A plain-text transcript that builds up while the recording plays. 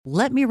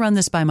"Let me run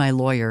this by my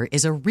lawyer"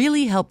 is a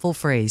really helpful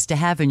phrase to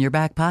have in your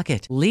back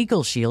pocket.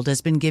 Legal Shield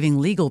has been giving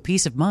legal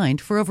peace of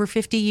mind for over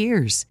 50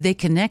 years. They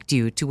connect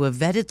you to a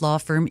vetted law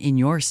firm in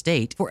your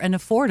state for an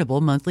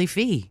affordable monthly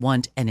fee.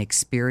 Want an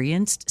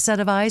experienced set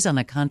of eyes on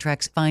a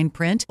contract's fine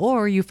print?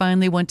 Or you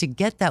finally want to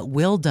get that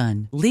will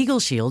done?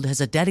 Legal Shield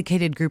has a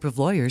dedicated group of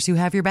lawyers who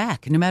have your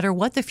back, no matter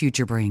what the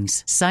future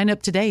brings. Sign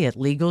up today at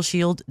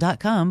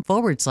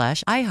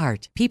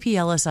LegalShield.com/iHeart.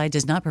 PPLSI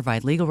does not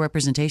provide legal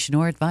representation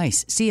or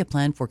advice. See a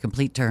plan for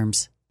complete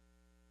terms.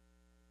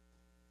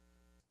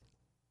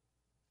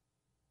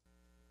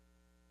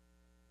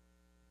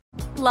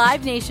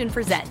 Live Nation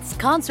presents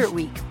Concert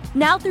Week.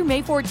 Now through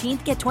May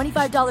 14th, get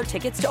 $25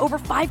 tickets to over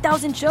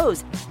 5,000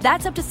 shows.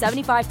 That's up to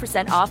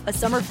 75% off a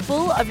summer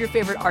full of your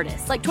favorite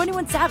artists like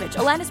 21 Savage,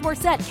 Alanis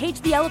Morissette,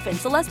 Cage the Elephant,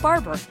 Celeste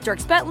Barber,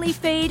 Dierks Bentley,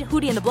 Fade,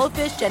 Hootie and the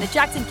Blowfish, Janet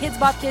Jackson, Kidz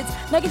Bop Kids,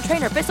 Meghan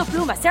Trainor, Bissell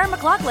Pluma, Sarah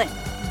McLachlan.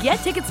 Get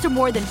tickets to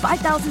more than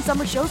 5,000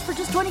 summer shows for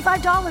just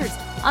 $25.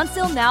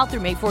 Until now through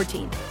May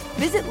 14th.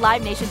 Visit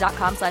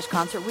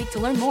LiveNation.com/Concert Week to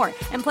learn more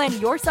and plan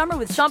your summer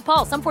with Sean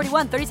Paul, Sum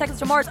 41, 30 Seconds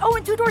to Mars,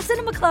 and Two Door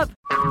Cinema Club.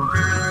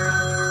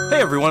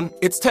 Hey everyone,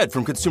 it's Ted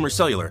from Consumer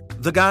Cellular,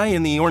 the guy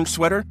in the orange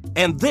sweater,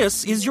 and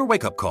this is your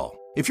wake-up call.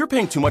 If you're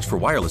paying too much for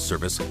wireless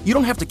service, you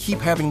don't have to keep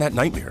having that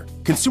nightmare.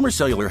 Consumer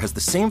Cellular has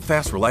the same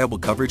fast, reliable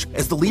coverage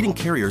as the leading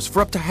carriers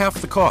for up to half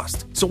the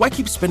cost. So why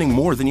keep spending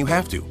more than you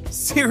have to?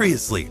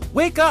 Seriously,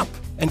 wake up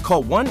and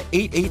call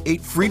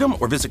 1-888-FREEDOM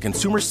or visit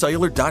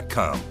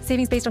consumercellular.com.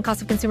 Savings based on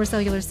cost of Consumer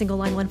Cellular single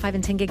line 1, 5,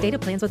 and 10 gig data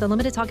plans with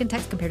unlimited talk and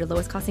text compared to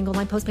lowest cost single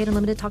line postpaid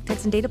unlimited talk,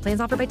 text, and data plans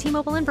offered by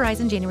T-Mobile and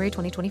Verizon January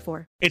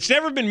 2024. It's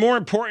never been more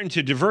important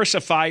to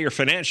diversify your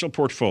financial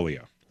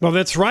portfolio. Well,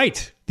 that's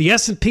right. The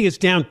S&P is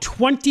down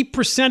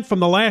 20% from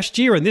the last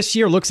year, and this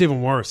year looks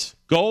even worse.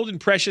 Gold and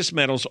precious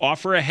metals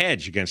offer a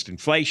hedge against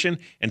inflation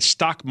and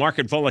stock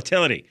market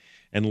volatility.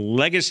 And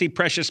Legacy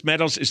Precious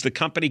Metals is the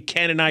company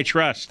Ken and I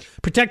trust.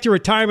 Protect your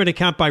retirement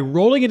account by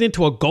rolling it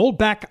into a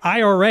gold-backed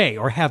IRA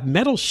or have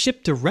metals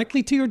shipped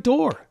directly to your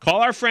door.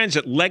 Call our friends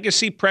at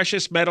Legacy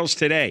Precious Metals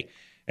today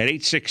at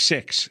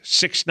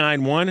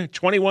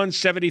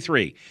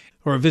 866-691-2173.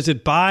 Or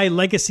visit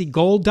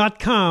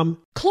buylegacygold.com.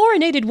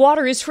 Chlorinated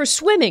water is for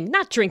swimming,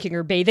 not drinking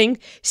or bathing.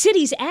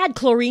 Cities add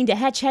chlorine to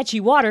Hetch Hetchy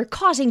water,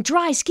 causing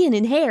dry skin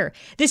and hair.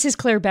 This is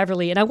Claire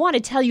Beverly, and I want to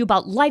tell you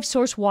about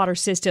LifeSource Water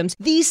Systems,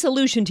 the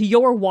solution to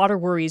your water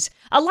worries.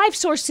 A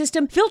LifeSource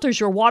system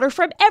filters your water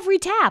from every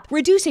tap,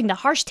 reducing the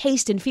harsh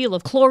taste and feel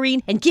of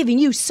chlorine and giving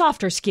you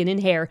softer skin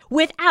and hair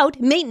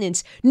without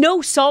maintenance.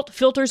 No salt,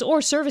 filters,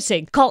 or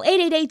servicing. Call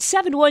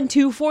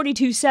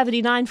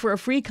 888-712-4279 for a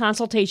free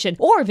consultation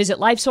or visit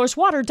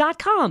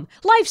LifeSourceWater.com.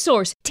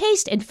 LifeSource,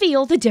 taste and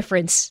feel the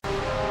difference.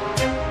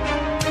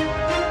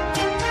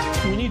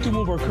 We need to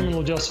move our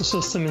criminal justice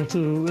system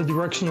into the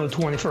direction of the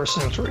 21st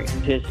century.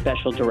 His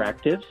special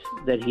directives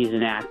that he's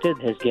enacted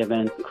has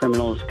given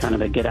criminals kind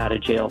of a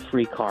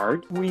get-out-of-jail-free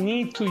card. We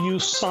need to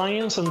use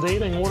science and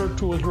data in order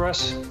to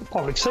address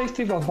public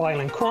safety,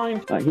 violent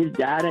crime. His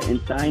data and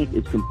science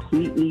is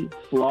completely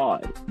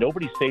flawed.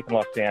 Nobody's safe in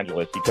Los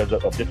Angeles because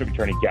of District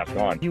Attorney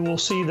Gascon. You will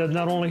see that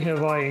not only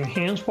have I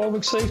enhanced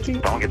public safety.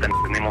 Don't get the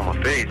name on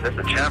my face. That's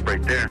a champ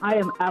right there. I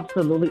am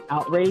absolutely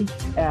outraged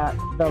at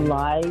the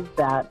lies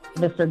that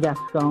Mr.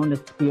 Gascon is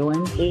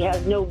spewing. He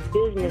has no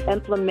business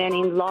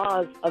implementing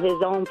laws of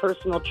his own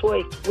personal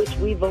choice, which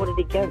we voted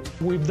against.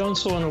 We've done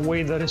so in a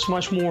way that is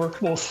much more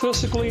both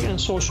physically and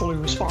socially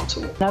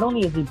responsible. Not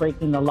only is he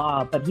breaking the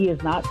law, but he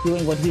is not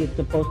doing what he is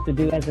supposed to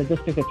do as a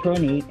district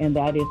attorney, and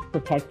that is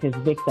protect his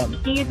victims.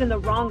 He is in the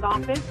wrong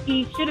office.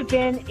 He should have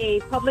been a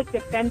public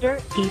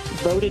defender. He's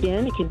voted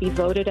in, he can be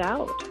voted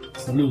out.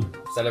 Salute.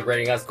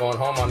 Celebrating us going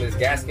home on this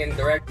Gaskin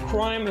direct.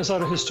 Crime is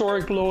at a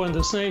historic low in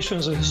this nation,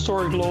 is a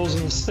historic lows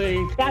in the state.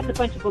 That's a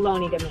bunch of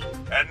baloney to me.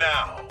 And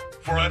now,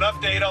 for an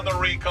update on the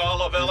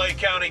recall of LA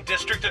County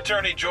District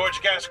Attorney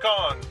George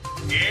Gascon,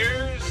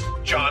 here's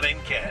John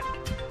and Ken.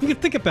 You can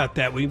think about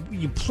that. When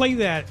you play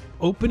that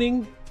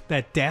opening,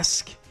 that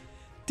desk,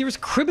 there's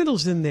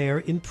criminals in there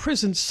in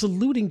prison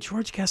saluting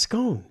George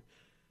Gascon.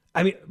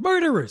 I mean,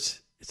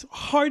 murderers. It's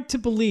hard to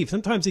believe.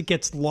 Sometimes it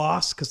gets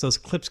lost because those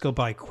clips go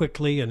by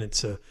quickly and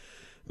it's a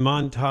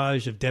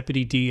montage of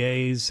deputy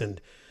DAs and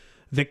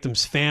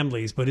victims'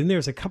 families. But in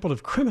there's a couple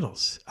of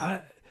criminals.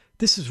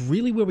 This is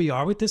really where we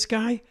are with this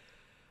guy.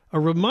 A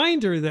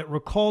reminder that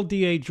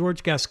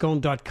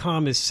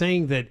recalldageorgegascon.com is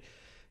saying that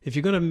if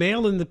you're going to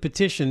mail in the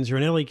petitions or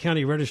an LA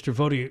County registered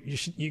voter,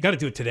 you got to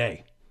do it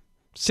today,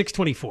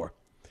 6/24.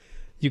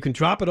 You can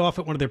drop it off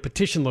at one of their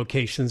petition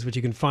locations, which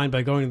you can find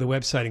by going to the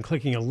website and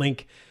clicking a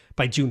link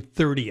by June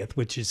 30th,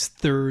 which is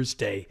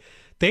Thursday.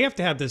 They have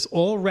to have this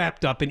all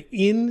wrapped up and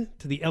in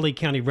to the LA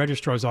County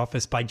Registrar's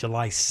office by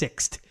July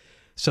 6th.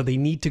 So they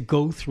need to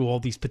go through all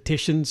these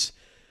petitions.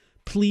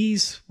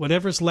 Please,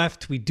 whatever's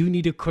left, we do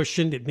need a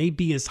cushion. It may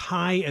be as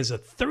high as a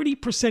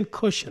 30%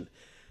 cushion.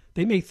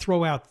 They may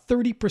throw out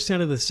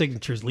 30% of the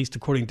signatures, at least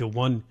according to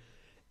one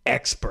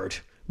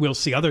expert. We'll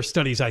see. Other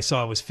studies I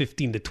saw was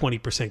 15 to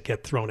 20%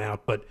 get thrown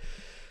out. But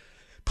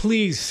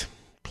please,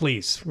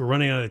 we're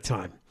running out of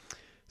time.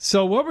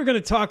 So what we're going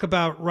to talk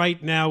about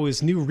right now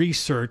is new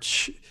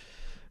research.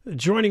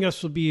 Joining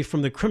us will be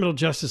from the Criminal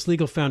Justice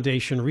Legal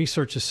Foundation,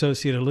 Research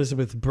Associate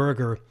Elizabeth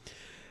Berger.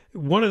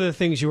 One of the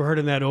things you heard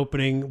in that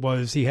opening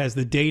was he has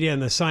the data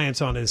and the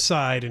science on his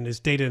side, and his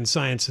data and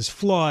science is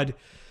flawed.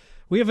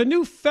 We have a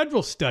new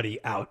federal study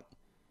out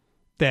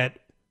that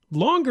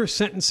longer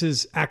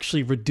sentences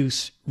actually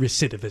reduce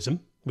recidivism,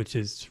 which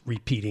is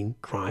repeating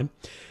crime,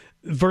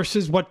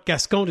 versus what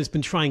Gascón has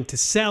been trying to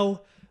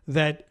sell,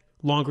 that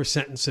longer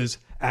sentences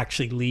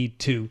actually lead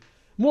to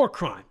more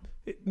crime.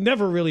 It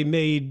never really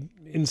made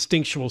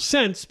instinctual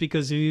sense,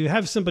 because if you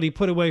have somebody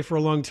put away for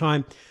a long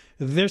time,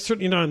 they're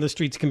certainly not on the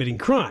streets committing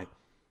crime.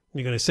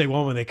 You're going to say,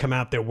 well, when they come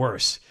out, they're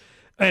worse.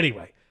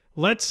 Anyway,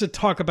 let's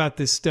talk about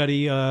this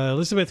study.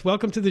 Elizabeth,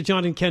 welcome to the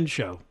John and Ken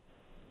Show.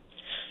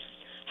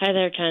 Hi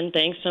there, Ken.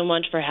 Thanks so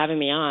much for having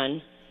me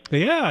on.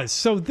 Yeah,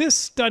 so this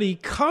study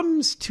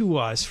comes to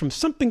us from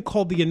something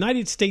called the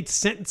United States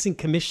Sentencing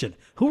Commission.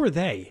 Who are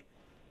they?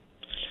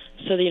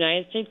 So the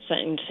United States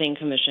Sentencing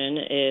Commission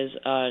is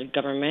a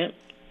government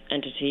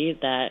entity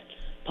that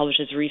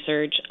publishes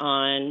research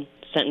on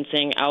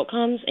sentencing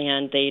outcomes,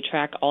 and they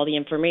track all the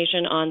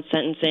information on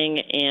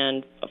sentencing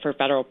and for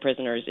federal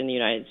prisoners in the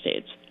United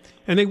States.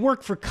 And they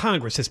work for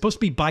Congress. It's supposed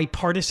to be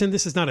bipartisan.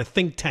 This is not a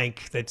think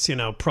tank that's,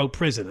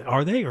 pro-prison.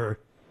 Are they, or?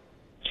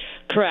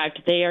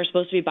 Correct. They are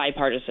supposed to be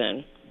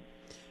bipartisan.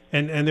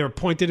 And they're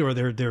appointed, or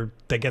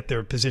they get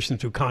their position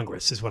through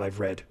Congress, is what I've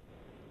read.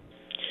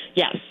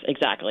 Yes,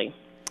 exactly.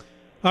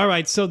 All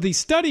right, so the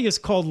study is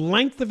called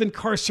Length of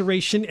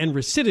Incarceration and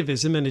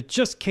Recidivism, and it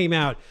just came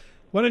out.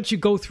 Why don't you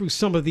go through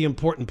some of the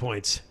important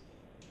points?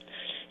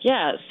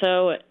 Yeah,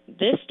 so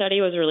this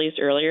study was released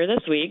earlier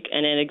this week,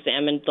 and it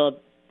examined the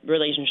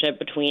relationship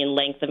between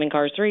length of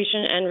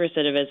incarceration and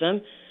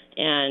recidivism.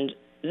 And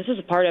this is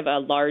a part of a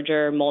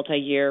larger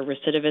multi-year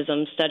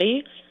recidivism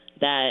study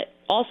that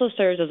also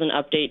serves as an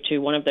update to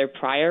one of their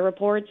prior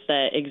reports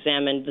that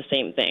examined the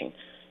same thing.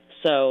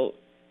 So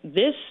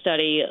this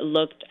study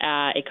looked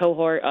at a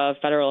cohort of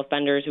federal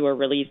offenders who were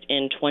released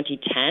in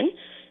 2010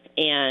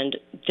 and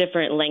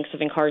different lengths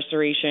of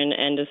incarceration,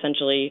 and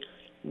essentially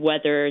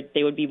whether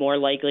they would be more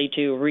likely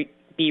to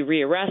be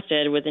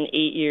rearrested within 8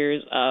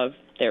 years of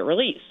their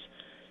release.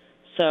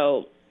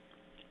 So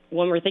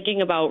when we're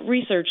thinking about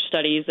research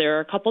studies, there are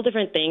a couple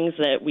different things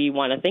that we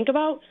want to think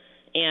about.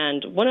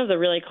 And one of the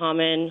really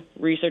common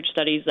research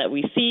studies that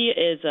we see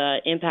is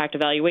impact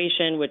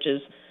evaluation, which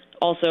is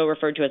also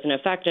referred to as an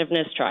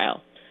effectiveness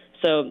trial.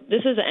 So this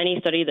is any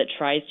study that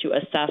tries to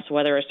assess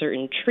whether a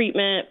certain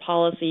treatment,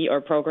 policy, or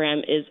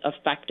program is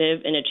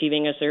effective in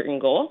achieving a certain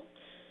goal.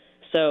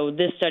 So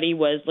this study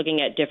was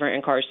looking at different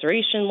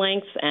incarceration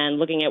lengths and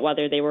looking at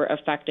whether they were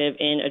effective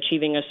in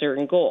achieving a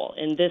certain goal.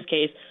 In this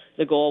case,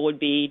 the goal would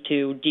be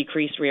to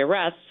decrease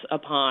rearrests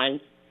upon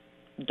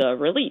the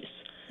release.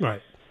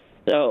 Right.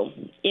 So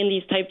in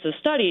these types of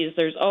studies,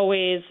 there's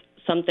always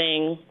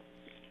something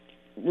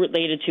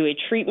related to a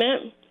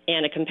treatment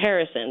and a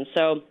comparison.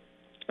 So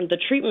the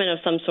treatment of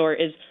some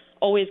sort is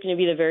always going to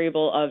be the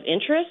variable of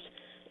interest.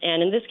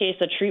 And in this case,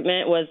 the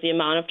treatment was the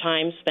amount of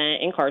time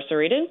spent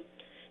incarcerated.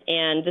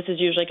 And this is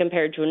usually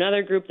compared to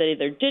another group that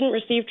either didn't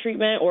receive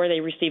treatment or they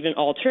received an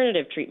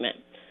alternative treatment.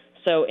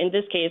 So in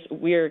this case,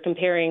 we're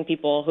comparing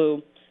people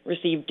who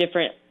received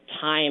different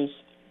times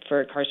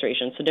for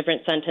incarceration, so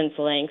different sentence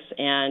lengths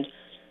and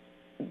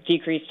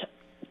decreased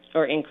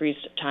or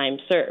increased time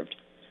served.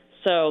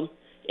 So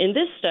in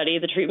this study,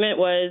 the treatment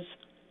was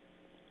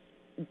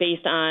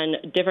based on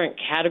different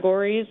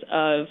categories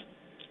of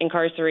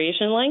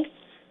incarceration length.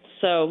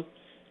 So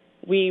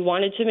we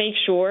wanted to make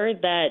sure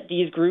that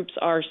these groups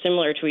are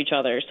similar to each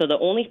other. So the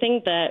only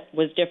thing that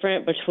was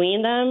different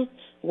between them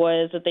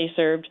was that they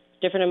served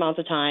different amounts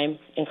of time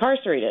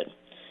incarcerated.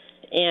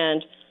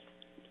 And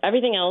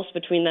everything else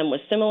between them was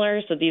similar.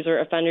 So these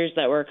were offenders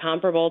that were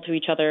comparable to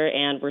each other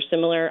and were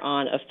similar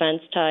on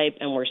offense type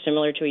and were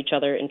similar to each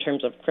other in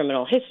terms of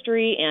criminal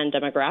history and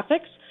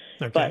demographics.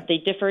 Okay. But they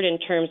differed in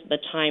terms of the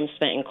time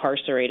spent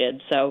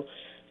incarcerated. So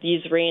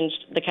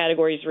the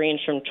categories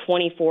ranged from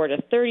 24 to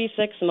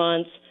 36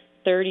 months,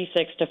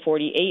 36 to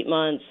 48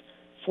 months,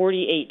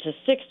 48 to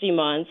 60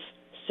 months,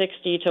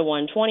 60 to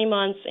 120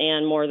 months,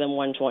 and more than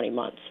 120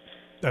 months.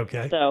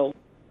 Okay. So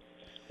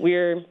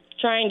we're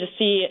trying to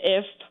see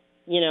if,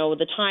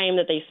 the time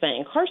that they spent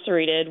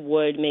incarcerated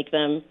would make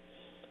them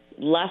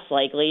less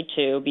likely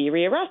to be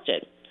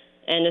rearrested.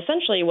 And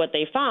essentially what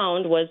they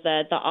found was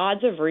that the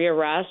odds of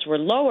rearrest were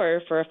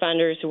lower for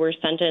offenders who were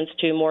sentenced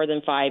to more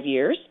than 5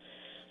 years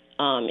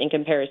in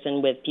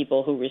comparison with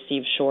people who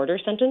received shorter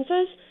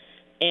sentences.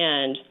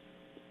 And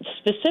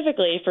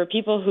specifically for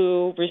people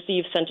who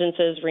received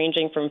sentences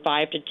ranging from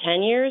 5 to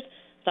 10 years,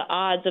 the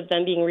odds of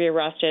them being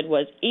rearrested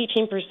was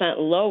 18%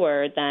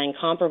 lower than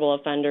comparable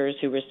offenders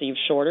who received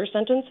shorter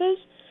sentences.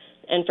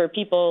 And for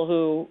people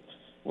who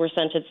were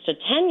sentenced to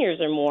 10 years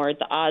or more,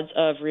 the odds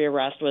of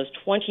rearrest was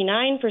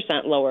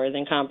 29% lower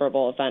than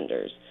comparable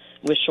offenders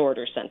with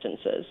shorter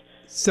sentences.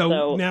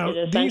 So now it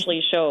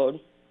essentially showed.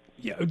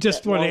 Yeah,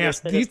 just want to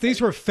ask,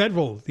 these were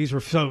federal. These were,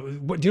 so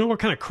do you know what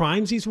kind of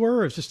crimes these were,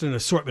 or it's just an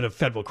assortment of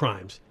federal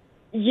crimes?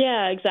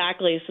 Yeah,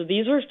 exactly. So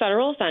these were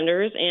federal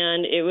offenders,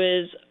 and it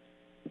was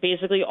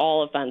basically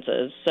all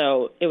offenses.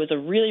 So it was a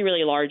really,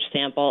 really large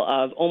sample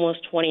of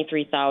almost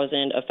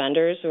 23,000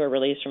 offenders who were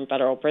released from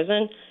federal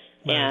prison,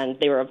 and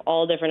they were of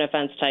all different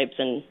offense types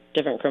and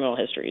different criminal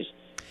histories.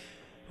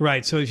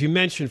 Right. So as you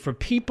mentioned, for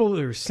people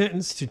that are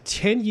sentenced to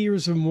 10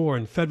 years or more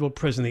in federal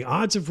prison, the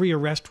odds of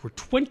rearrest were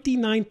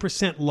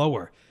 29%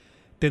 lower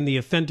than the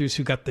offenders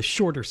who got the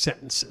shorter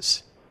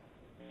sentences.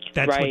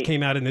 That's what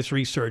came out in this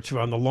research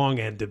on the long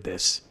end of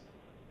this.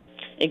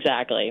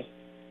 Exactly.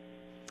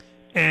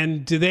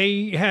 And do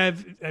they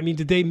have,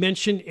 did they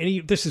mention any,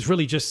 this is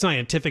really just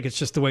scientific, it's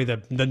just the way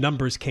the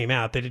numbers came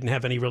out. They didn't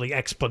have any really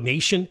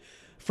explanation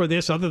for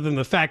this other than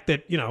the fact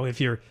that,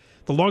 if you're,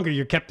 the longer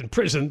you're kept in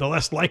prison, the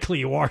less likely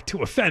you are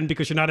to offend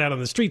because you're not out on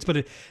the streets.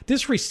 But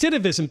this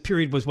recidivism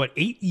period was,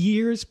 8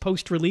 years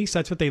post-release?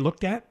 That's what they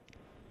looked at?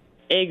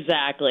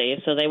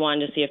 Exactly. So they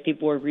wanted to see if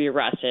people were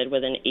rearrested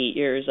within 8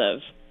 years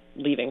of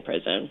leaving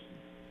prison.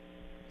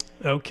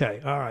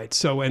 Okay. All right.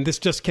 So, and this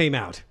just came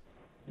out?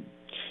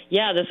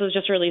 Yeah, this was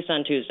just released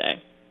on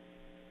Tuesday.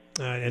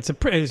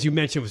 As you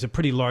mentioned, it was a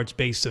pretty large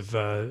base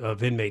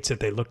of inmates that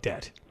they looked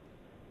at.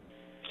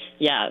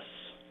 Yes.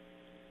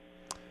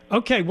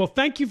 Okay, well,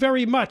 thank you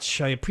very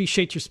much. I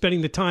appreciate you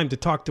spending the time to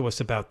talk to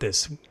us about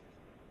this.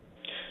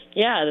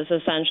 Yeah, this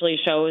essentially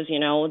shows,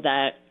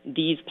 that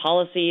these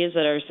policies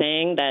that are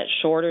saying that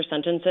shorter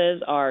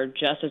sentences are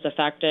just as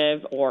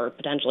effective or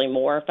potentially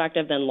more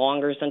effective than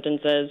longer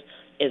sentences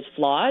is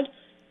flawed.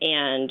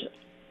 And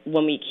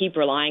when we keep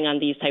relying on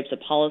these types of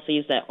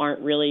policies that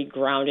aren't really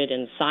grounded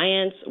in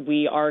science,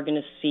 we are going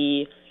to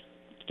see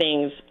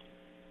things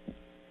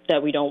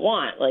that we don't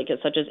want,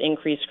 such as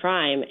increased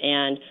crime.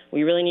 And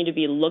we really need to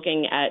be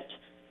looking at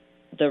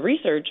the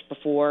research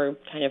before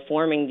kind of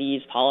forming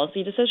these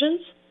policy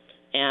decisions.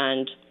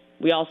 And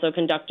we also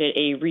conducted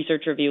a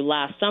research review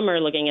last summer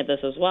looking at this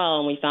as well,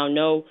 and we found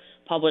no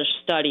published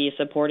study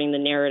supporting the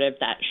narrative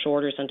that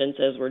shorter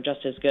sentences were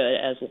just as good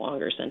as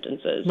longer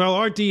sentences. Well,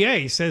 our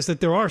DA says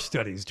that there are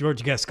studies.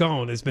 George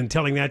Gascon has been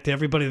telling that to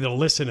everybody that'll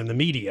listen in the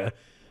media,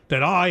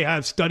 that I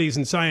have studies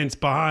and science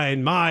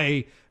behind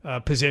my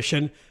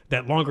position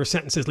that longer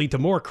sentences lead to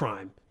more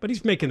crime. But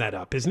he's making that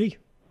up, isn't he?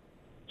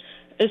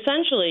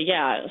 Essentially,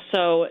 yeah.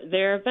 So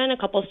there have been a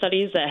couple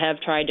studies that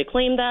have tried to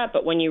claim that,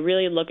 but when you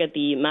really look at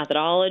the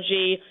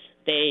methodology,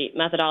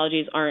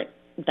 methodologies aren't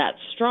that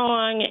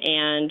strong,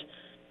 and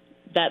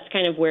that's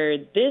kind of where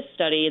this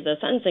study, the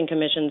Sentencing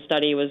Commission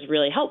study, was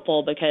really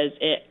helpful because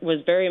it was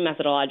very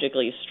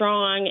methodologically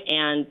strong,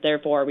 and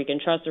therefore we can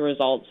trust the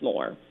results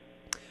more.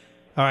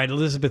 All right,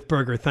 Elizabeth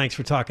Berger, thanks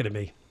for talking to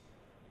me.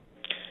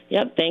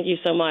 Yep, thank you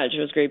so much. It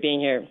was great being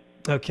here.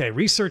 Okay,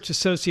 Research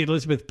Associate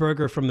Elizabeth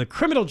Berger from the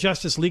Criminal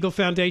Justice Legal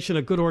Foundation,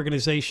 a good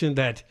organization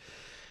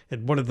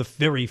and one of the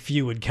very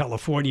few in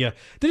California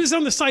that is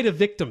on the side of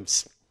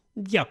victims.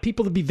 Yeah,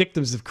 people to be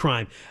victims of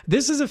crime.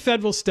 This is a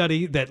federal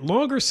study that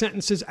longer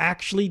sentences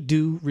actually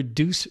do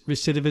reduce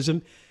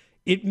recidivism.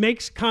 It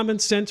makes common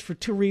sense for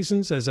two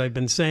reasons, as I've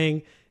been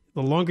saying.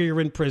 The longer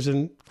you're in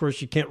prison, of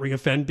course, you can't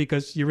reoffend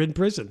because you're in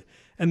prison.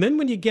 And then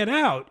when you get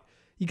out,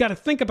 you got to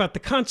think about the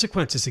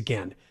consequences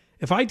again.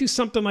 If I do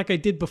something like I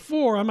did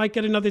before, I might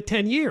get another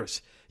 10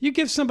 years. You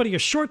give somebody a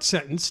short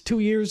sentence, 2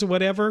 years or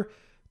whatever,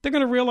 they're going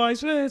to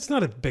realize it's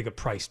not a big a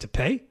price to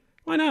pay.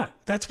 Why not?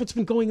 That's what's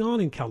been going on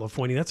in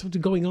California. That's what's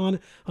been going on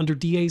under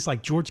DAs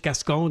like George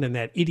Gascon and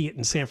that idiot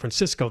in San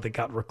Francisco that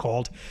got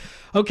recalled.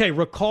 Okay,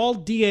 recall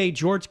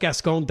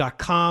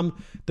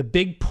DAGeorgeGascon.com. The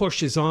big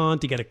push is on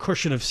to get a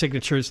cushion of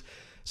signatures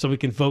so we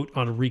can vote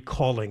on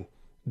recalling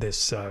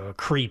this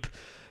creep.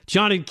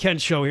 John and Ken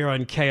show here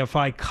on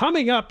KFI.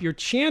 Coming up, your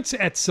chance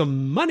at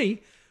some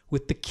money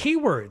with the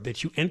keyword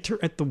that you enter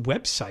at the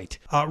website.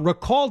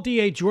 Recall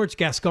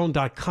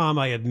DAGeorgeGascon.com.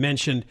 I had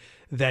mentioned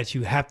that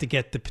you have to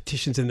get the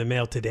petitions in the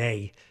mail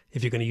today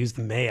if you're going to use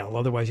the mail.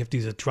 Otherwise, you have to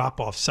use a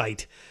drop-off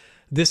site.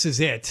 This is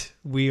it.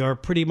 We are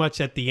pretty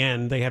much at the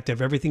end. They have to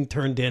have everything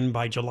turned in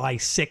by July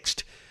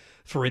 6th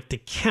for it to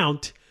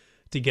count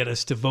to get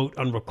us to vote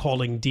on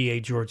recalling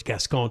DA George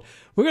Gascon.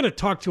 We're going to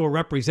talk to a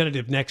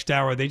representative next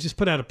hour. They just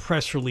put out a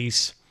press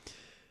release.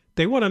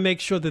 They want to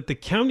make sure that the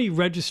county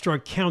registrar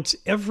counts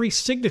every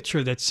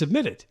signature that's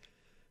submitted.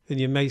 And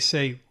you may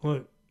say,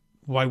 well,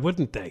 why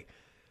wouldn't they?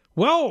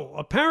 Well,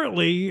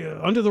 apparently,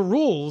 under the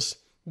rules,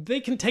 they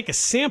can take a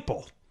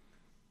sample.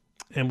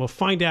 And we'll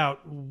find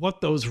out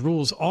what those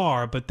rules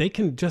are, but they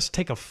can just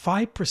take a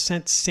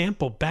 5%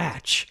 sample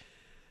batch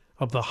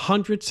of the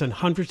hundreds and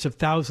hundreds of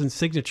thousands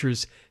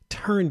signatures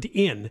turned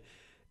in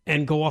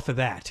and go off of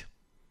that.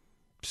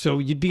 So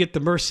you'd be at the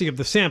mercy of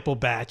the sample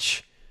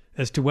batch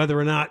as to whether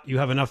or not you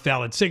have enough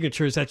valid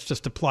signatures. That's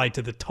just applied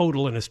to the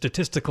total in a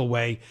statistical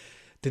way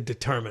to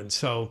determine.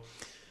 So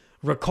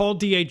recall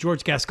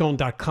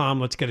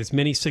DAGeorgeGascon.com. Let's get as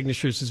many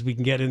signatures as we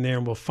can get in there,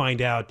 and we'll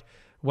find out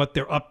what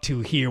they're up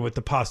to here with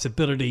the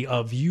possibility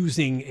of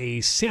using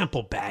a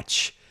sample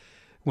batch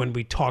when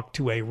we talk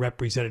to a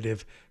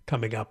representative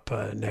coming up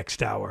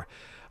next hour.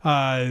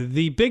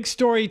 The big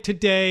story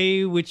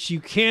today, which you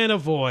can't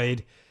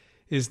avoid,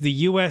 is the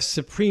U.S.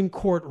 Supreme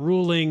Court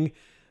ruling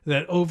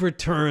that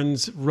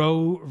overturns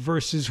Roe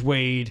versus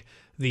Wade,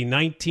 the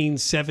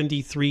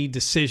 1973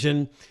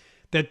 decision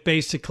that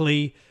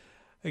basically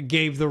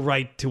gave the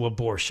right to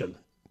abortion.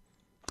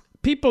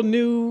 People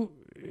knew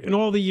in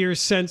all the years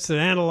since that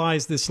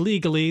analyzed this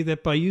legally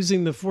that by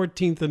using the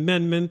 14th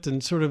Amendment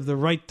and sort of the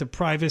right to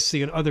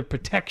privacy and other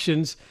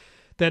protections,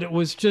 that it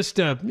was just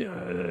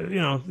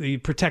the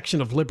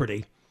protection of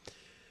liberty,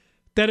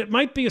 that it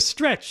might be a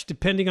stretch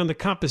depending on the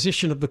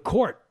composition of the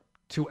court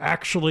to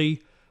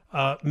actually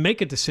make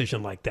a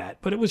decision like that.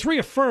 But it was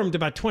reaffirmed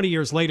about 20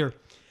 years later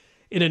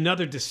in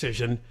another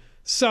decision.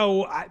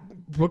 So, I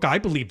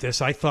believe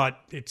this. I thought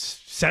it's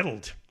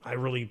settled. I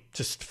really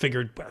just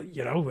figured,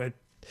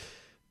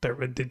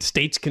 the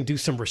states can do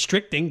some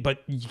restricting,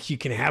 but you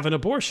can have an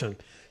abortion.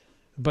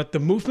 But the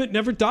movement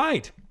never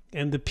died.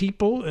 And the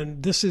people,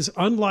 and this is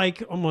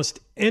unlike almost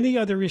any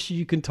other issue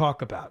you can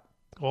talk about.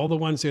 All the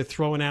ones they're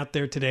throwing out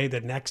there today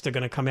that next are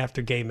going to come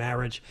after gay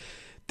marriage.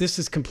 This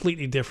is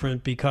completely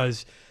different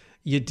because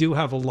you do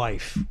have a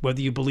life.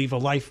 Whether you believe a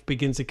life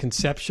begins at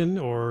conception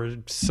or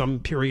some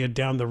period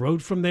down the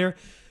road from there,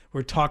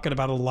 we're talking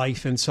about a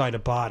life inside a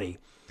body.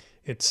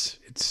 It's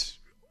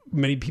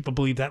many people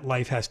believe that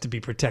life has to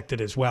be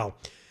protected as well.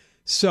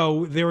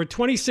 So there are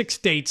 26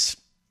 states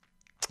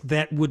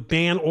that would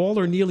ban all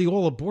or nearly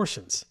all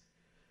abortions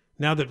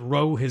now that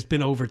Roe has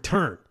been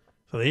overturned.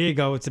 So there you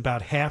go. It's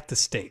about half the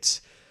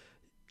states.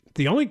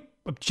 The only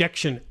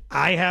objection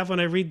I have when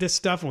I read this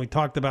stuff, and we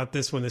talked about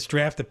this when this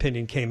draft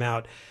opinion came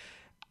out,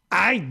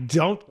 I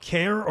don't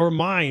care or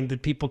mind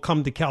that people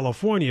come to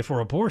California for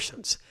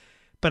abortions,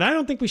 but I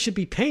don't think we should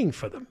be paying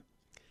for them.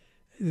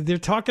 They're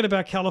talking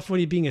about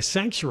California being a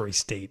sanctuary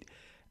state.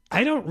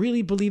 I don't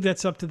really believe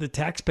that's up to the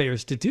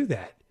taxpayers to do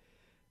that.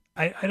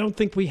 I don't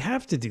think we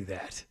have to do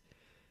that.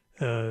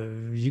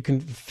 You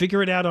can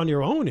figure it out on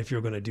your own if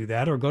you're going to do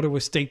that, or go to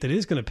a state that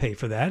is going to pay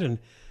for that. And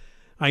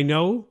I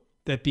know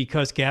that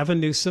because Gavin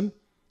Newsom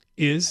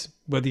is,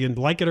 whether you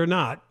like it or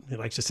not, he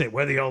likes to say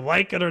whether you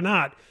like it or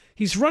not,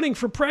 he's running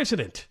for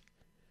president.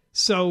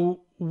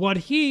 So what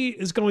he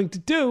is going to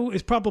do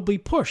is probably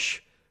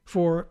push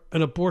for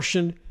an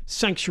abortion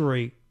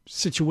sanctuary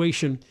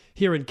situation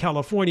here in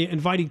California,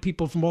 inviting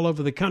people from all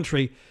over the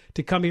country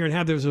to come here and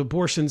have those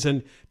abortions.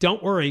 And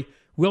don't worry,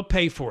 we'll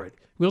pay for it.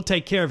 We'll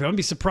take care of it. I won't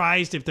be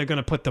surprised if they're going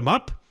to put them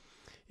up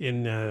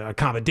in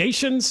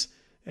accommodations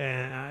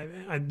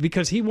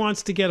because he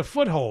wants to get a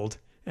foothold,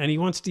 and he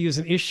wants to use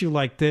an issue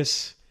like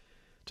this,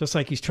 just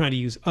like he's trying to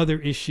use other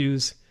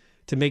issues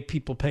to make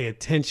people pay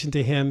attention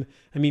to him.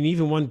 I mean,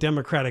 even one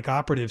Democratic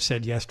operative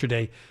said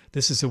yesterday,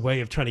 this is a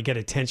way of trying to get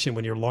attention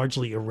when you're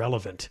largely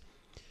irrelevant.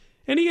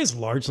 And he is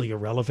largely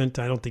irrelevant.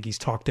 I don't think he's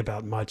talked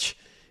about much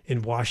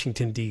in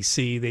Washington,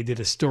 D.C. They did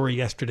a story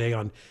yesterday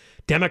on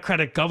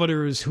Democratic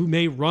governors who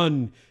may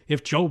run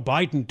if Joe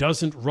Biden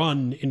doesn't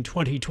run in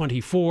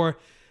 2024.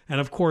 And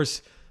of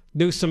course,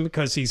 Newsom,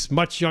 because he's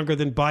much younger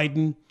than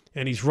Biden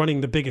and he's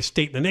running the biggest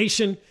state in the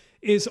nation,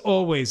 is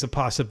always a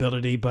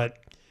possibility. But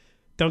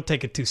don't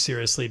take it too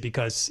seriously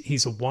because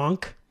he's a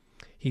wonk.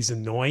 He's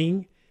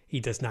annoying. He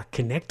does not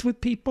connect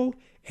with people,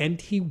 and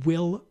he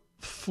will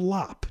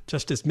flop,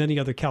 just as many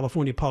other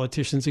California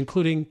politicians,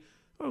 including,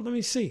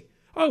 the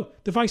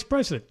vice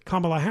president,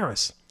 Kamala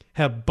Harris,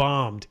 have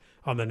bombed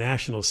on the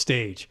national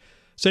stage.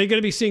 So you're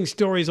going to be seeing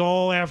stories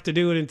all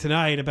afternoon and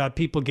tonight about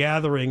people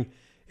gathering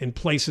in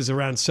places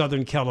around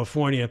Southern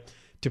California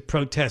to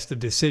protest the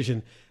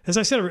decision. As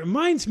I said, it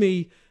reminds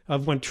me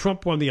of when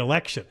Trump won the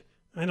election.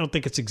 I don't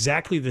think it's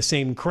exactly the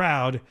same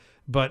crowd,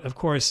 but of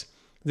course,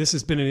 this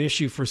has been an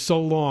issue for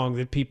so long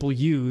that people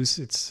use.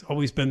 It's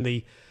always been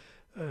the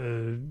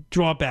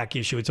drawback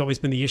issue. It's always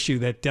been the issue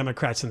that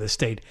Democrats in the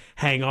state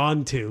hang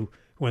on to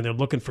when they're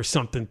looking for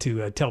something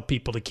to tell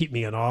people to keep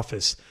me in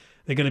office.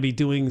 They're going to be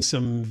doing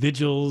some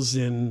vigils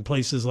in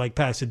places like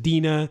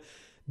Pasadena,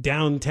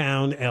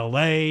 downtown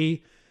LA.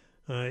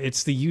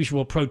 It's the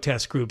usual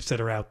protest groups that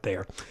are out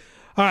there.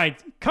 All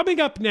right, coming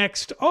up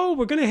next,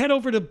 we're going to head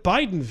over to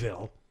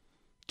Bidenville.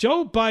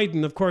 Joe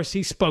Biden, of course,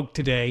 he spoke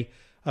today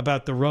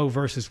about the Roe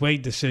versus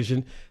Wade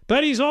decision,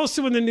 but he's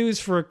also in the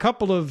news for a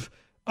couple of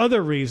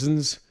other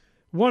reasons.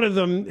 One of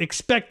them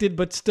expected,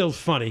 but still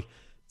funny.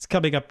 It's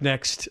coming up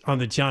next on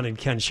the John and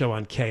Ken Show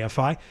on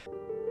KFI.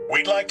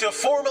 We'd like to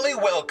formally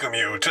welcome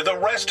you to the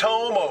rest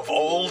home of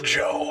Old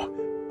Joe.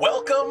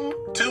 Welcome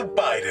to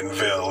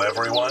Bidenville,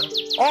 everyone.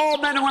 All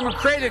men and women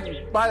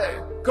created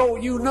by go.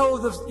 You know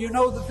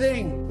the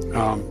thing.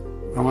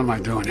 What am I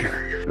doing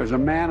here? There's a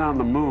man on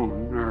the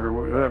moon, or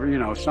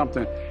whatever,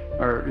 something,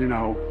 or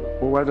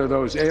whether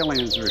those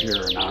aliens are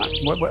here or not.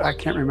 I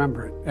can't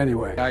remember it.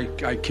 Anyway,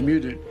 I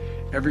commuted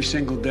every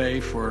single day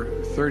for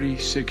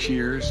 36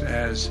 years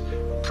as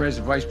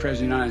Vice President of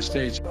the United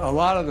States. A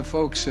lot of the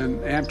folks in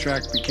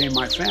Amtrak became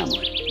my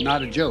family.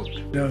 Not a joke.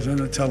 I was on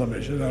the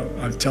television. I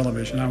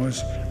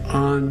was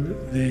on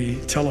the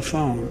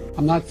telephone.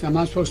 I'm not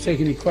supposed to take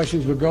any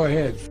questions, but go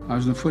ahead. I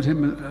was going to put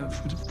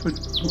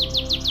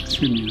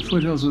the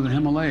foothills of the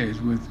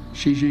Himalayas with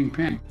Xi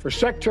Jinping. For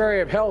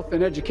Secretary of Health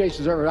and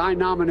Education Service, I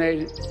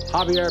nominated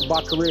Javier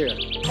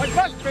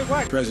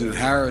Baccaria. President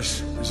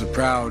Harris is a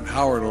proud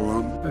Howard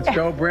alum. Let's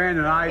go,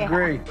 Brandon. I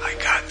agree. I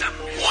got them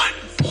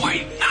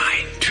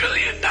 $1.9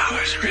 trillion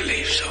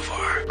relief so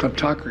far.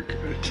 Kleptocracy.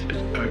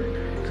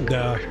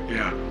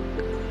 Yeah.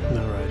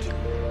 All right.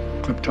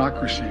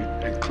 Kleptocracy.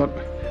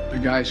 And the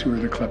guys who are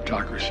the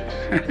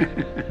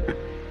kleptocracies.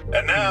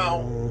 And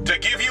now, to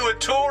give you a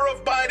tour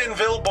of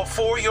Bidenville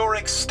before your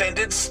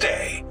extended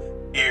stay,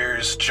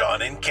 here's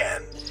John and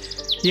Ken.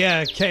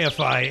 Yeah,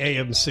 KFI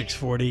AM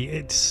 640.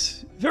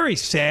 It's very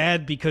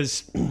sad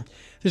because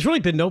there's really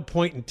been no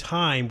point in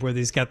time where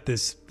there's got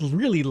this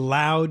really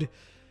loud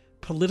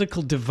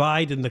political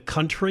divide in the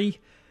country.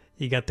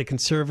 You got the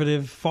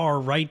conservative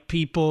far-right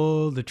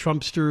people, the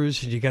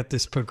Trumpsters, and you got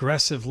this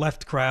progressive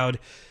left crowd.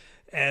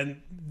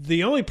 And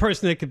the only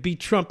person that could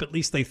beat Trump, at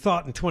least they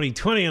thought in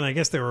 2020, and I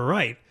guess they were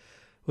right,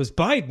 was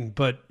Biden.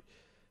 But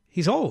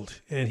he's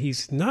old, and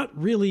he's not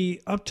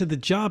really up to the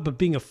job of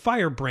being a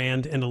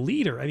firebrand and a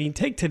leader. I mean,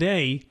 take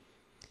today.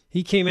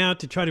 He came out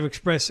to try to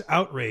express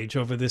outrage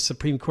over this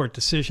Supreme Court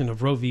decision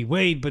of Roe v.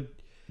 Wade, but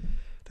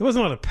there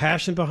wasn't a lot of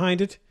passion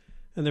behind it.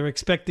 And they're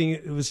expecting,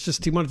 it was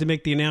just, he wanted to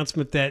make the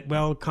announcement that,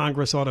 well,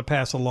 Congress ought to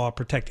pass a law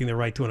protecting the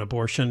right to an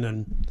abortion.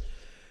 And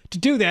to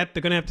do that,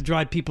 they're going to have to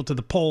drive people to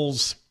the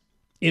polls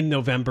in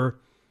November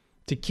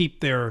to keep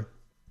their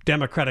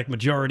Democratic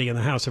majority in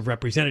the House of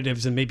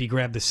Representatives and maybe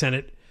grab the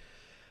Senate.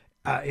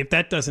 If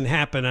that doesn't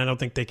happen, I don't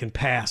think they can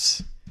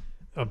pass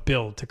a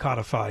bill to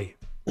codify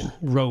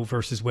Roe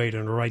versus Wade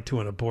and a right to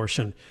an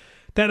abortion.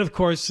 That, of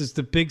course, is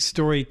the big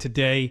story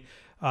today.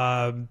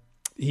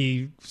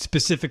 He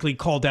specifically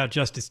called out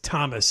Justice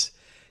Thomas.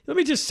 Let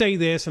me just say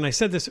this, and I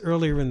said this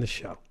earlier in the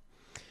show.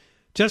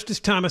 Justice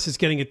Thomas is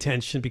getting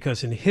attention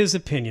because, in his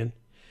opinion,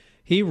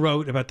 he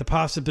wrote about the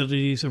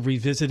possibilities of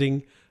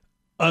revisiting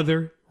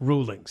other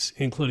rulings,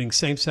 including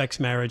same-sex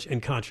marriage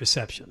and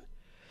contraception.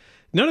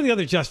 None of the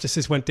other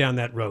justices went down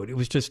that road. It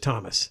was just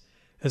Thomas.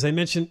 As I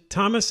mentioned,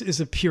 Thomas is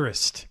a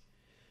purist.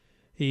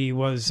 He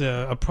was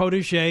a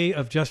protege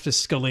of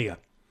Justice Scalia,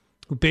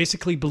 who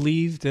basically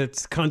believed that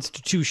the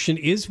Constitution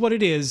is what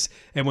it is,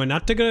 and we're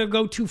not going to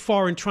go too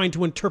far in trying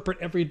to interpret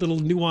every little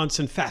nuance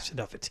and facet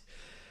of it.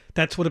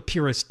 That's what a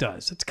purist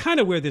does. It's kind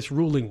of where this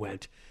ruling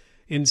went,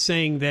 in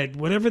saying that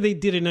whatever they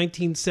did in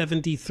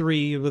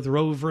 1973 with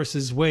Roe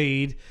versus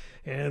Wade,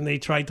 and they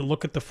tried to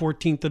look at the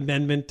 14th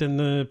Amendment and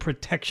the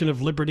protection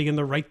of liberty and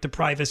the right to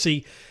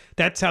privacy,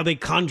 that's how they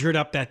conjured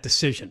up that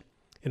decision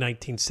in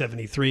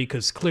 1973,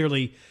 because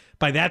clearly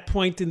by that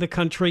point in the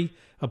country,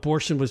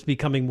 abortion was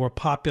becoming more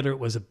popular. It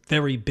was a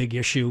very big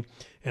issue,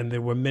 and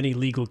there were many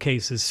legal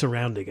cases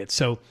surrounding it.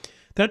 So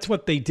that's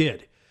what they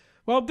did.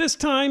 Well, this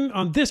time,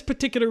 on this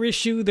particular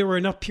issue, there were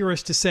enough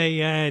purists to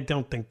say, I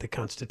don't think the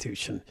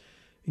Constitution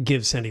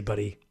gives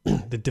anybody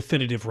the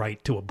definitive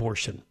right to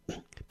abortion.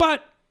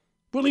 But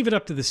we'll leave it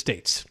up to the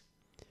states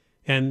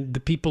and the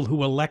people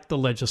who elect the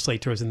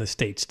legislators in the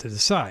states to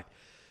decide.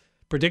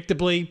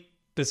 Predictably,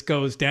 this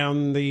goes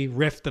down the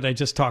rift that I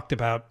just talked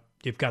about.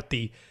 You've got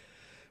the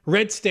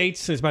red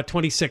states, there's about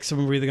 26 of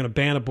them, are either going to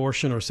ban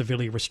abortion or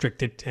severely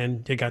restrict it,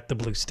 and you got the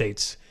blue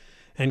states.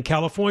 And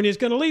California is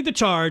going to lead the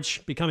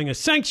charge, becoming a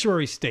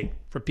sanctuary state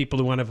for people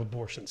who want to have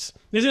abortions.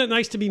 Isn't it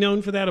nice to be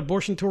known for that,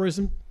 abortion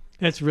tourism?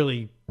 That's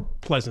really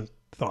pleasant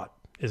thought,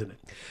 isn't it?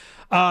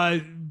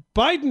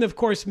 Biden, of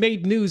course,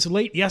 made news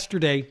late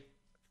yesterday.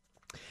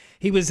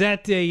 He was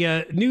at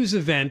a news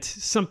event,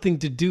 something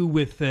to do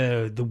with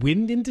the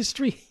wind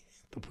industry.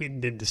 The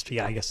wind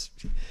industry, I guess.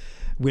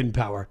 Wind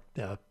power,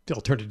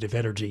 alternative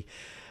energy.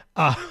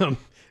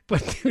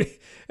 But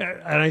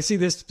and I see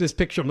this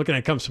picture I'm looking at,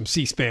 it comes from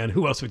C-SPAN.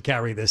 Who else would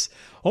carry this?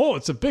 Oh,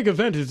 it's a big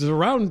event. It's a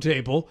round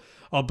table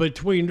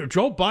between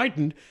Joe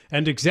Biden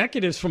and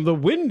executives from the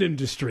wind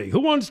industry.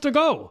 Who wants to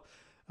go?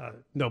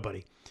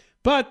 Nobody.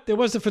 But there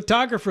was a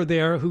photographer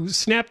there who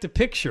snapped a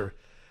picture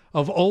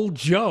of old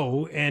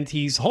Joe, and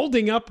he's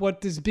holding up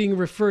what is being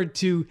referred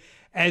to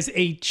as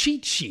a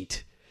cheat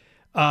sheet.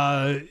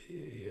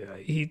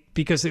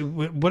 Because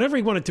whatever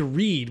he wanted to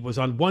read was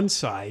on one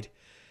side,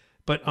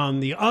 but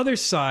on the other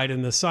side,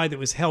 and the side that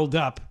was held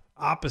up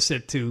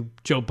opposite to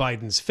Joe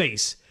Biden's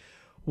face,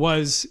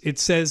 it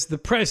says, the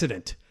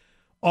president,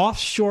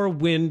 offshore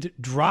wind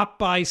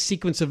drop-by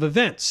sequence of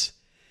events.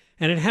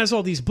 And it has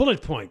all these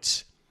bullet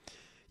points.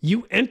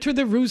 You enter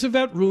the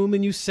Roosevelt room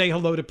and you say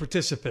hello to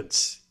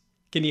participants.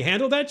 Can you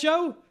handle that,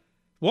 Joe?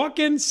 Walk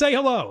in, say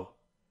hello.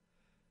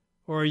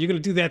 Or are you going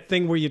to do that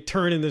thing where you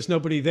turn and there's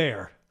nobody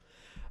there?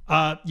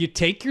 You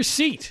take your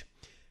seat.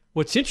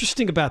 What's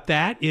interesting about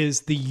that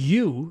is the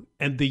you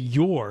and the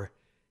your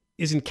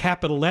is in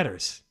capital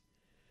letters.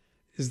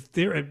 Is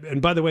there?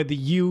 And by the way, the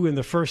you in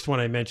the first one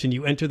I mentioned,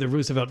 you enter the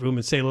Roosevelt room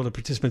and say hello to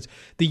participants.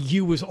 The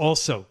you is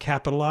also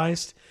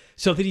capitalized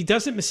so that he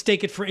doesn't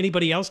mistake it for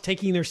anybody else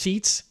taking their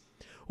seats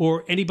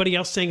or anybody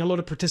else saying hello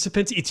to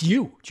participants. It's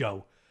you,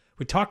 Joe.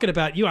 We're talking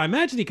about you. I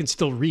imagine he can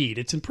still read.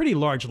 It's in pretty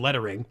large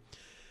lettering.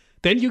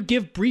 Then you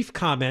give brief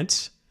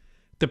comments.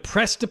 The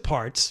press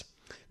departs.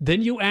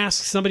 Then you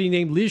ask somebody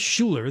named Liz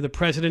Schuler, the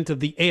president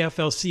of the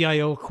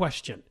AFL-CIO, a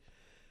question.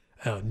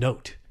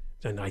 Note,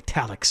 in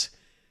italics,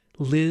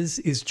 Liz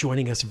is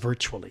joining us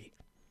virtually.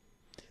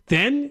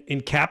 Then,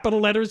 in capital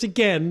letters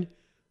again,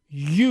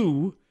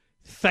 you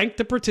thank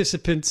the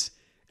participants,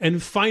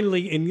 and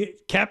finally, in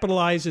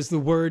capitalizes the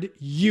word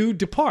 "you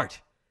depart."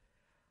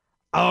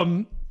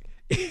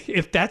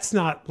 If that's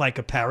not like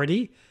a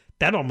parody,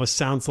 that almost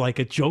sounds like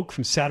a joke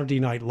from Saturday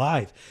Night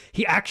Live.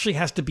 He actually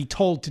has to be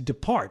told to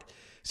depart.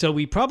 So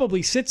he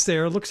probably sits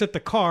there, looks at the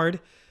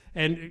card,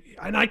 and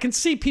I can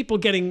see people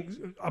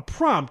getting a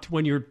prompt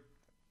when you're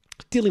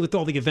dealing with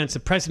all the events the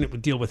president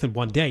would deal with in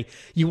one day.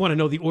 You want to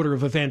know the order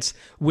of events,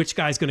 which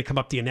guy's going to come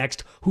up to you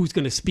next, who's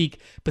going to speak.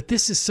 But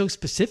this is so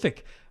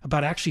specific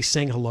about actually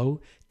saying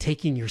hello,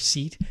 taking your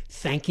seat,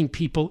 thanking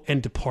people,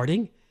 and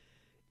departing.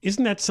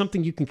 Isn't that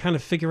something you can kind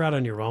of figure out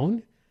on your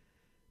own?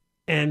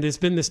 And there's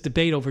been this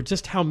debate over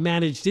just how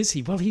managed is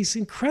he? Well, he's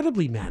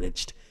incredibly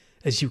managed,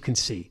 as you can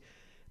see.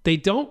 They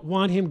don't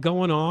want him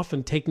going off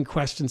and taking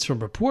questions from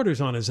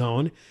reporters on his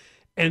own.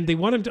 And they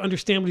want him to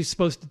understand what he's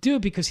supposed to do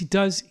because he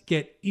does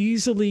get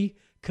easily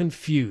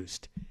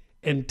confused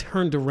and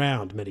turned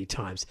around many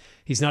times.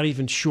 He's not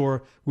even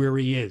sure where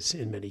he is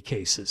in many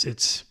cases.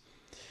 It's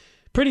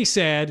pretty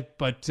sad,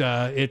 but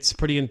it's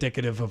pretty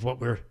indicative of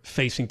what we're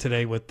facing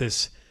today with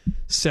this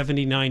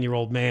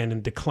 79-year-old man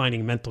in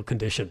declining mental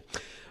condition.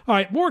 All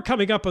right, more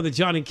coming up on the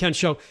John and Ken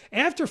Show.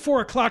 After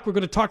 4 o'clock, we're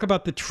going to talk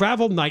about the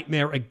travel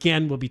nightmare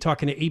again. We'll be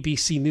talking to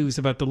ABC News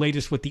about the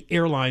latest with the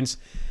airlines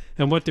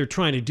and what they're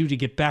trying to do to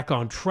get back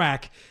on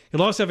track.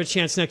 You'll also have a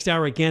chance next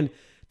hour again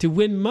to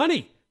win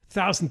money,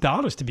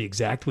 $1,000 to be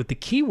exact, with the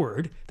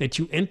keyword that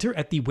you enter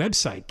at the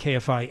website,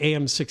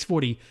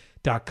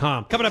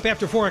 KFIAM640.com. Coming up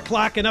after 4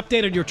 o'clock, an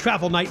update on your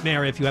travel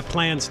nightmare if you have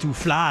plans to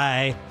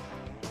fly.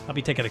 I'll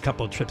be taking a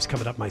couple of trips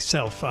coming up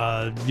myself.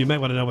 You might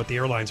want to know what the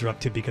airlines are up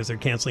to because they're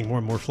canceling more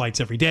and more flights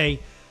every day.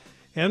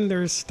 And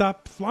they're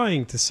stopped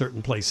flying to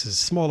certain places,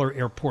 smaller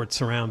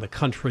airports around the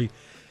country.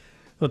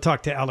 We'll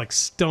talk to Alex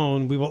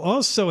Stone. We will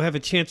also have a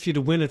chance for you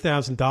to win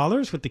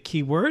 $1,000 with the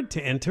keyword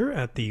to enter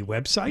at the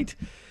website.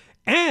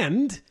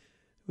 And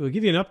we'll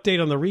give you an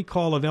update on the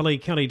recall of LA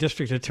County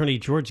District Attorney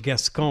George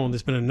Gascon.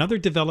 There's been another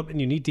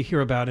development you need to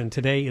hear about, and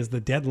today is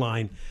the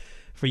deadline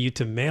for you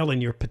to mail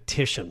in your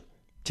petition.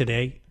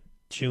 Today,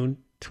 June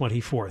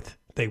 24th.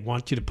 They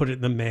want you to put it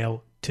in the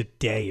mail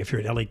today if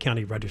you're an LA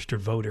County registered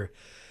voter.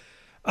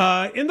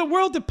 In the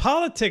world of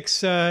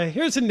politics,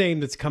 here's a name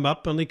that's come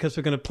up, only because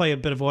we're going to play a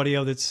bit of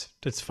audio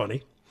that's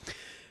funny.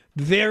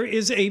 There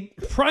is a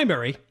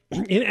primary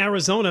in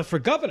Arizona for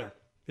governor.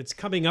 It's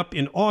coming up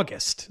in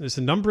August. There's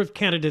a number of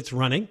candidates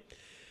running.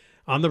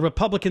 On the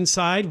Republican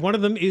side, one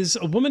of them is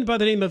a woman by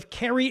the name of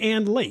Carrie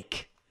Ann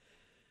Lake.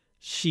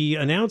 She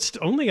announced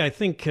only, I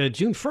think,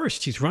 June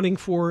 1st, she's running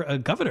for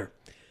governor.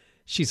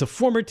 She's a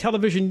former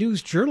television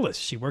news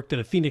journalist. She worked at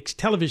a Phoenix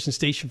television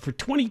station for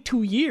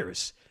 22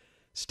 years.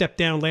 Stepped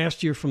down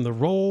last year from the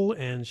role,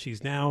 and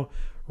she's now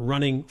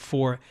running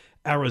for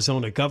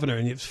Arizona governor.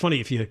 And it's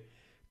funny, if you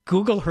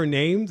Google her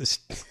name, the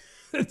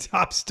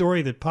top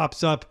story that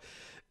pops up,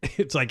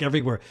 it's like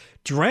everywhere.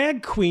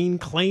 Drag queen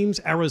claims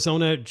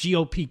Arizona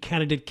GOP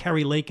candidate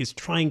Carrie Lake is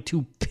trying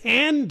to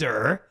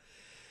pander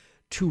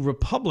to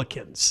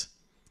Republicans.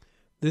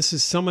 This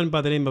is someone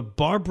by the name of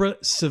Barbara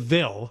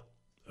Seville,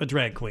 a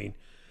drag queen,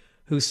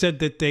 who said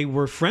that they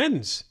were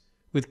friends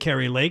with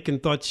Carrie Lake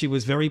and thought she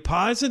was very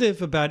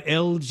positive about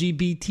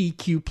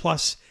LGBTQ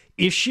plus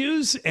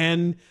issues.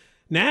 And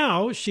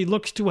now she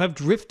looks to have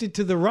drifted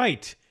to the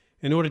right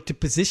in order to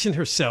position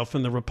herself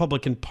in the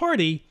Republican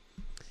Party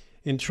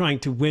in trying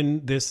to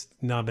win this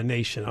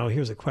nomination. Oh,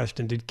 here's a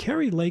question. Did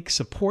Carrie Lake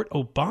support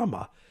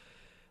Obama?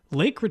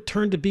 Lake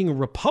returned to being a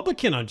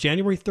Republican on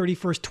January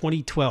 31st,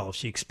 2012.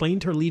 She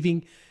explained her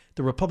leaving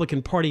the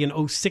Republican Party in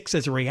 2006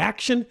 as a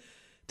reaction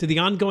to the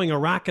ongoing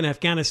Iraq and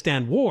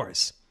Afghanistan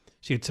wars.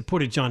 She had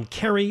supported John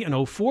Kerry in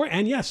 2004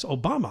 and, yes,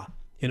 Obama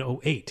in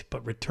 2008,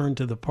 but returned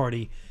to the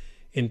party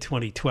in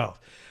 2012.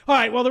 All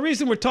right, well, the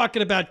reason we're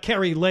talking about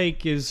Carrie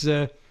Lake is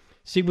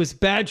she was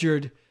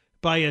badgered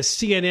by a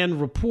CNN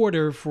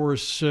reporter for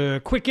a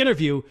quick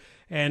interview,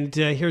 and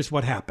here's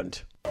what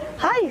happened.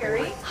 Hi.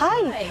 Carrie.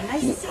 Hi.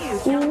 Nice to see you.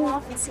 John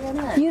off in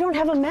CNN. You don't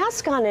have a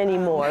mask on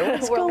anymore.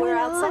 What's going on? We're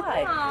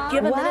outside. Do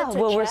you have a minute to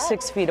chat? Well, we're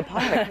 6 feet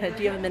apart.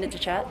 Do you have a minute to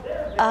chat?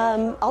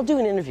 I'll do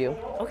an interview.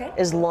 Okay.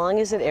 As long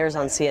as it airs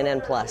on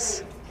CNN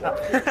Plus.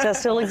 Does that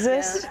still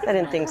exist? Yeah. I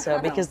didn't think so,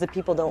 because the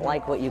people don't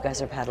like what you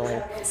guys are peddling,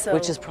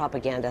 which is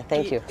propaganda.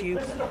 Thank you.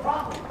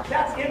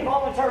 That's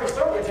involuntary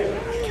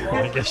servitude.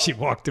 I guess she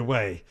walked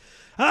away.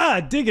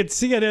 Dig it,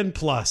 CNN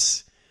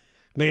Plus.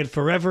 May it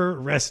forever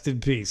rest in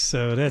peace.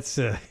 So that's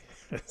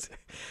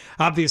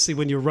obviously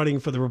when you're running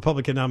for the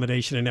Republican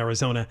nomination in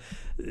Arizona,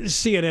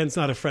 CNN's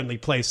not a friendly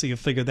place. So you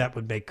figure that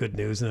would make good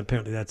news. And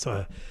apparently that's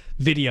a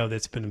video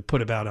that's been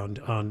put about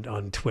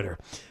on Twitter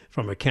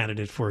from a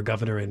candidate for a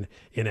governor in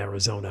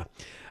Arizona.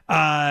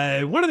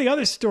 One of the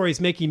other stories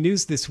making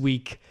news this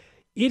week,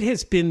 it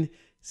has been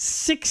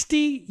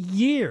 60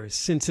 years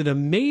since an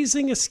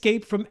amazing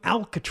escape from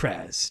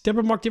Alcatraz.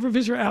 Deborah Mark, did you ever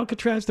visit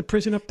Alcatraz, the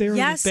prison up there?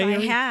 Yes, in the Bay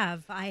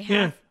Area? I have.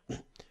 Yeah.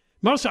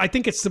 I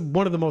think it's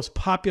one of the most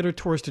popular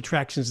tourist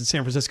attractions in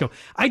San Francisco.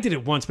 I did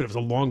it once, but it was a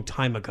long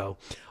time ago.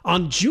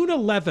 On June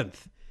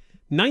 11th,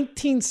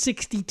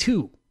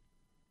 1962,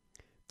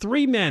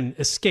 3 men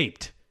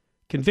escaped.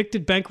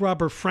 Convicted bank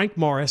robber Frank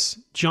Morris,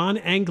 John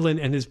Anglin,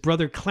 and his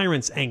brother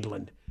Clarence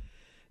Anglin.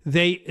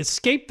 They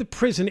escaped the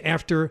prison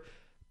after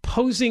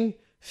posing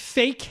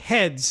fake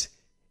heads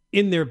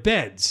in their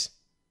beds.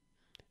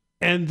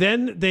 And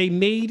then they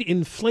made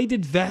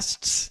inflated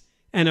vests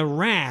and a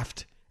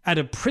raft out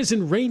of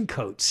prison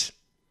raincoats.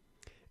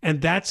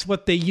 And that's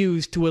what they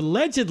used to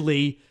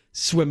allegedly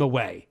swim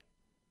away.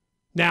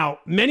 Now,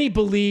 many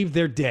believe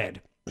they're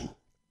dead.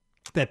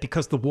 That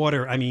because the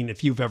water,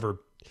 if you've ever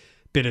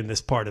been in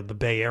this part of the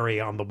Bay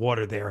Area on the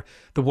water there,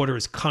 the water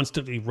is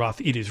constantly rough.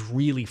 It is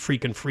really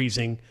freaking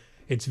freezing.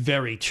 It's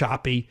very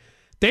choppy.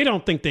 They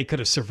don't think they could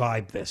have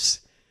survived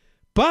this.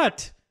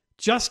 But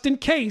just in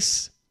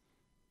case,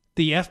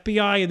 the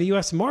FBI and the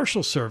U.S.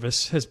 Marshal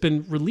Service has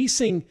been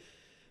releasing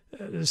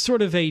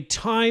sort of a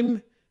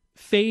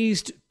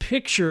time-phased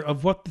picture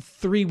of what the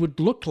 3 would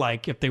look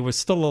like if they were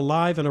still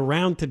alive and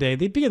around today.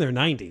 They'd be in their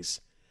 90s.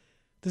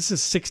 This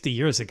is 60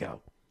 years ago.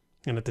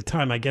 And at the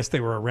time, I guess they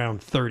were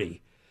around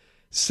 30.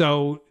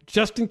 So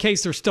just in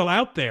case they're still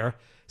out there,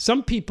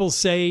 some people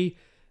say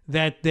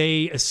that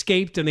they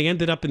escaped and they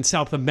ended up in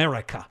South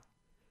America.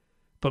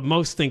 But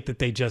most think that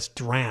they just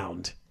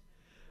drowned.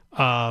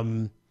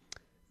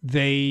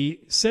 They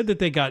said that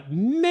they got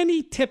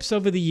many tips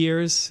over the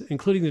years,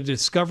 including the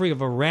discovery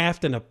of a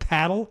raft and a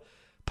paddle,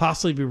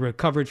 possibly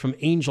recovered from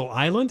Angel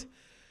Island.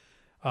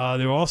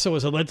 There also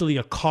was allegedly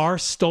a car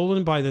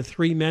stolen by the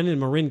 3 men in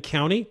Marin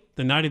County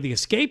the night of the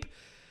escape.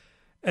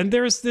 And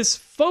there's this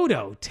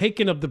photo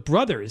taken of the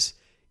brothers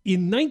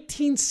in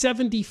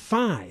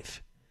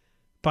 1975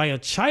 by a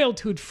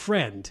childhood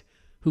friend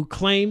who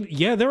claimed,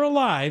 they're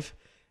alive,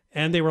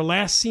 and they were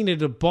last seen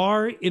at a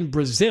bar in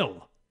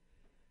Brazil.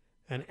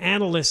 An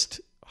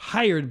analyst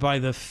hired by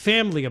the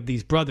family of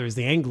these brothers,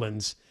 the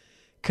Anglins,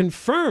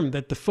 confirmed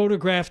that the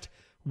photograph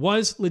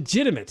was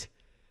legitimate,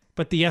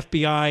 but the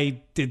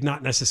FBI did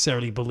not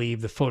necessarily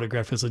believe the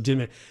photograph is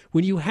legitimate.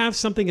 When you have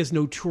something as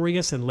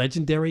notorious and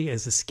legendary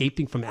as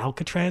escaping from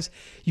Alcatraz,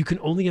 you can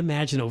only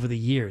imagine over the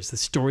years the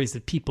stories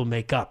that people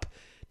make up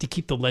to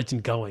keep the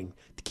legend going,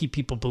 to keep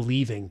people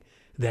believing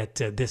that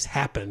this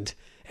happened.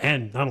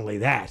 And not only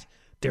that,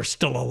 they're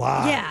still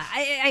alive. Yeah,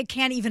 I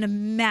can't even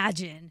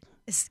imagine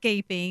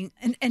escaping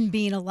and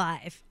being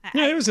alive.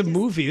 Yeah, there was a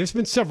movie. There's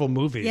been several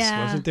movies.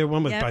 Yeah, wasn't there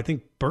one with, I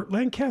think, Burt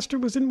Lancaster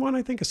was in one,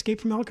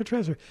 Escape from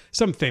Alcatraz, or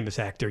some famous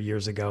actor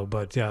years ago.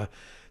 But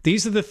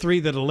these are the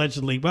 3 that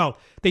allegedly,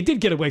 they did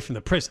get away from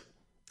the prison.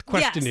 The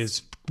question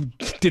is,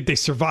 did they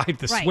survive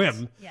the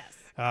swim? Yes.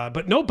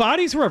 But no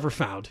bodies were ever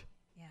found.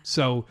 Yeah.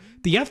 So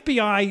the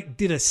FBI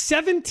did a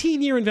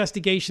 17-year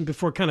investigation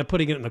before kind of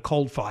putting it in a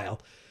cold file.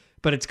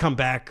 But it's come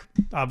back,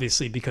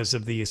 obviously, because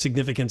of the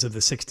significance of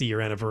the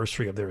 60-year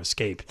anniversary of their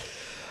escape.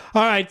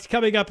 All right,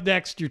 coming up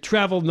next, your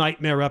travel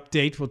nightmare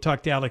update. We'll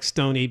talk to Alex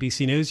Stone,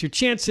 ABC News. Your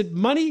chance at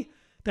money,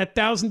 that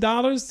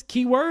 $1,000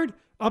 keyword,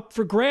 up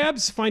for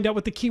grabs. Find out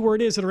what the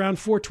keyword is at around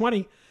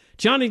 4:20.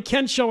 John and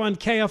Ken show on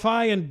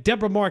KFI, and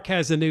Deborah Mark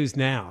has the news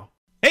now.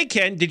 Hey,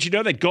 Ken, did you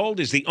know that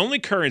gold is the only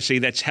currency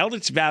that's held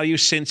its value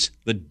since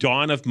the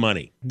dawn of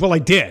money? Well, I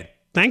did.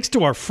 Thanks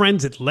to our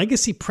friends at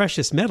Legacy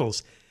Precious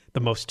Metals, the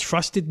most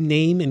trusted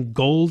name in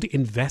gold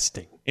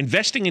investing.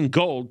 Investing in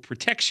gold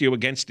protects you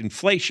against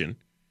inflation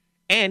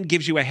and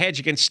gives you a hedge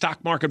against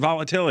stock market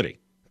volatility.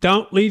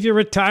 Don't leave your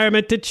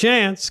retirement to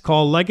chance.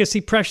 Call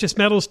Legacy Precious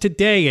Metals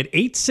today at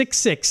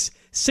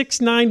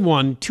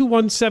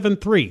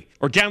 866-691-2173.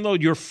 Or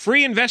download your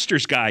free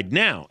investor's guide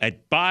now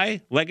at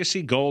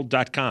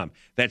buylegacygold.com.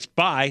 That's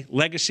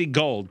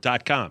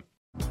buylegacygold.com.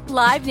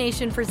 Live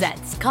Nation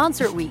presents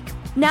Concert Week.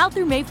 Now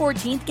through May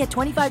 14th, get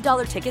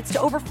 $25 tickets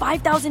to over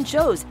 5,000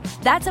 shows.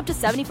 That's up to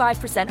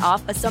 75%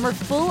 off a summer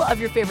full of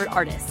your favorite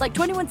artists like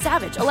 21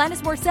 Savage,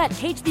 Alanis Morissette,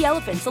 Cage the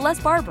Elephant,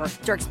 Celeste Barber,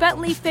 Dierks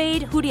Bentley,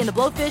 Fade, Hootie and the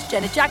Blowfish,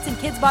 Janet Jackson,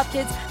 Kidz Bop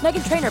Kids,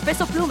 Meghan Trainor,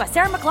 Bissell Pluma,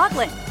 Sarah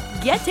McLachlan.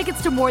 Get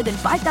tickets to more than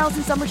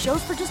 5,000 summer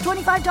shows for just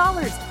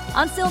 $25.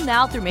 Until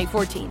now through May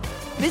 14th.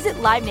 Visit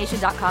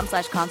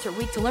LiveNation.com/Concert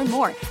Week to learn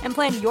more and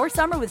plan your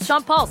summer with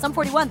Sean Paul, Sum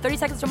 41, 30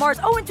 Seconds to Mars,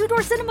 and Two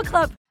Door Cinema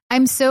Club.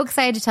 I'm so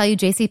excited to tell you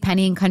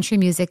JCPenney and country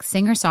music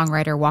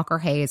singer-songwriter Walker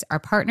Hayes are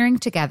partnering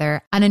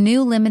together on a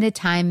new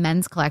limited-time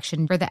men's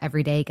collection for the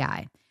everyday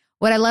guy.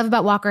 What I love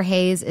about Walker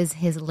Hayes is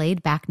his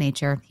laid-back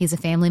nature. He's a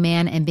family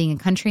man, and being a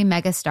country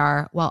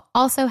megastar while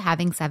also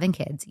having 7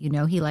 kids, you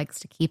know he likes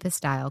to keep his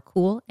style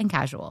cool and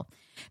casual.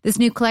 This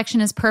new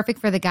collection is perfect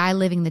for the guy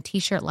living the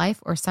t-shirt life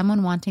or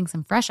someone wanting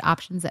some fresh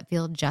options that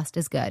feel just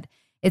as good.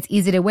 It's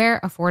easy to wear,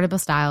 affordable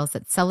styles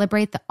that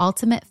celebrate the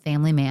ultimate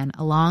family man,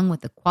 along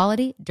with the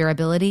quality,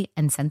 durability,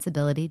 and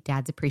sensibility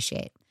dads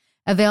appreciate.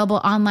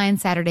 Available online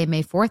Saturday,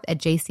 May 4th at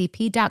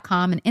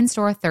jcp.com and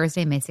in-store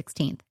Thursday, May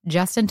 16th,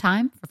 just in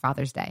time for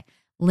Father's Day.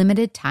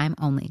 Limited time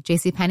only.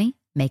 JCPenney,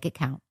 make it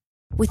count.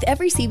 With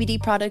every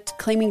CBD product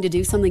claiming to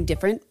do something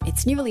different,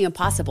 it's nearly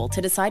impossible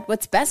to decide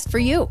what's best for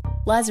you.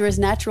 Lazarus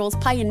Naturals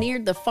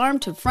pioneered the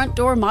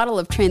farm-to-front-door model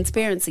of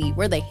transparency,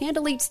 where they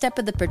handle each step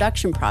of the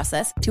production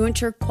process to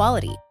ensure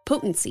quality,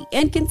 potency,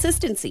 and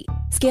consistency.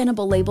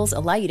 Scannable labels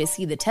allow you to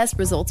see the test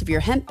results of your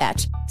hemp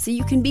batch, so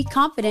you can be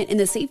confident in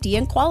the safety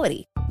and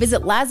quality.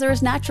 Visit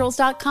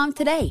LazarusNaturals.com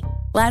today.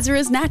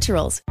 Lazarus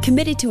Naturals,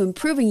 committed to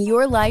improving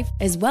your life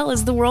as well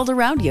as the world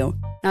around you.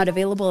 Not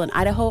available in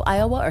Idaho,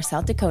 Iowa, or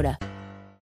South Dakota.